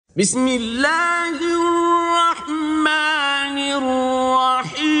بسم الله الرحمن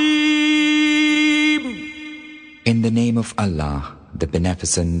الرحيم. In the name of Allah, the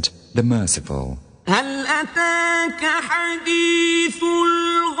Beneficent, the Merciful. هل أتاك حديث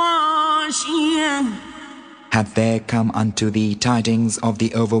الغاشية. Have there come unto thee tidings of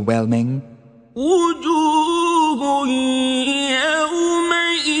the overwhelming? وجوه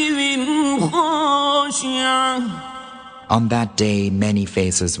يومئذ خاشعة. On that day many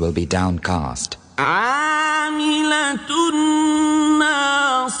faces will be downcast. عاملة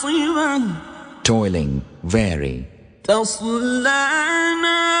ناصبة. Toiling, weary. تصلى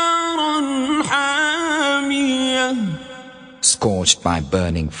نارا حامية. Scorched by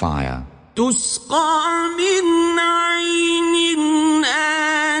burning fire. تسقى من عين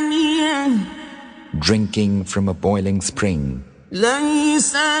آنية. Drinking from a boiling spring.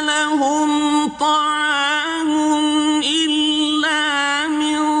 ليس لهم طعام إلا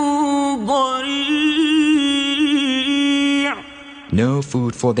من ضريع. No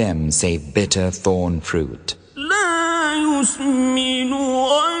food for them save bitter thorn fruit. لا يسمن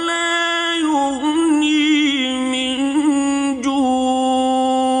ولا يغني من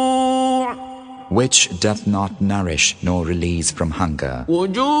جوع. Which doth not nourish nor release from hunger.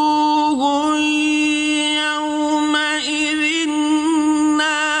 وجوه يومئذ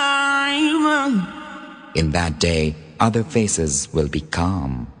ناعمة. In that day other faces will be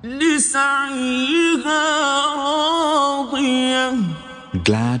calm. لسعيها راضية.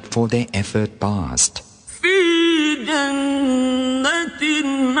 Glad for their effort past. في جنة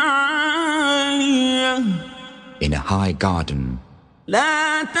عالية. In a high garden.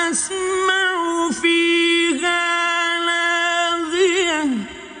 لا تسمع فيها لاغية.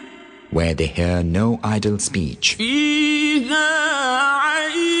 Where they hear no idle speech. فيها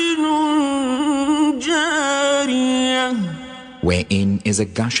عين جارية. Wherein is a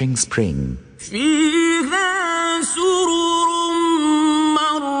gushing spring. فيها سرر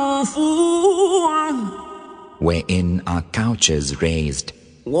مرفوعة. Wherein are couches raised.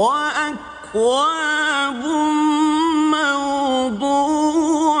 وأكواب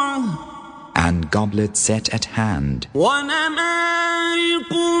موضوعة. And goblets set at hand.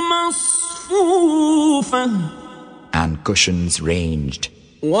 ونمارق مصفوفة. And cushions ranged.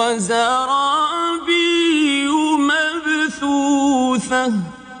 وزرابي مبثوثة.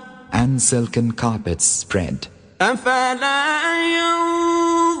 And silken carpets spread. أفلا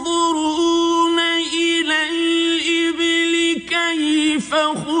ينظرون إلى الإبل كيف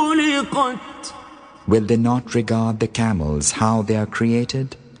خلقت. Will they not regard the camels how they are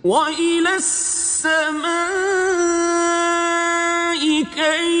created? وإلى السماء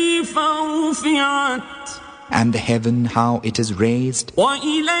كيف رفعت. And the heaven how it is raised?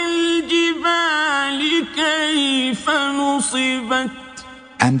 وإلى الجبال كيف نصبت.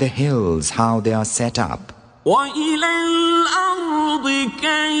 And the hills how they are set up? وإلى الأرض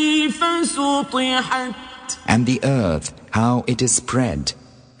كيف سطحت. And the earth how it is spread?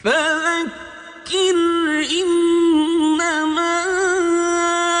 فذكر إنما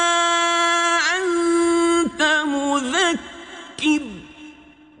أنت مذكر.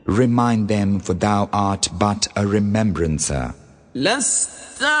 Remind them, for thou art but a remembrancer.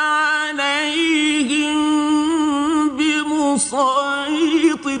 لست عليهم بمسيطر.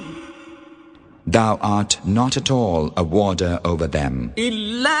 Thou art not at all a warder over them.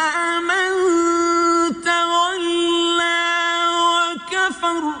 إلا من تولى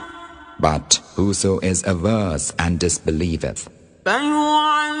وكفر. But whoso is averse and disbelieveth,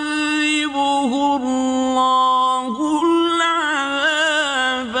 فيعذبه الله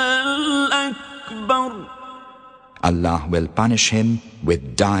العذاب الأكبر. Allah will punish him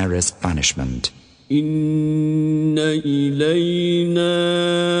with direst punishment. إن إلينا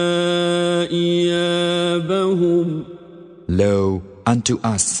إيابهم. Lo, unto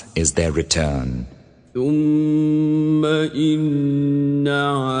us is their return. ثم إن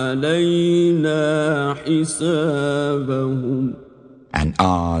علينا حسابهم. And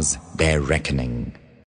ours their reckoning.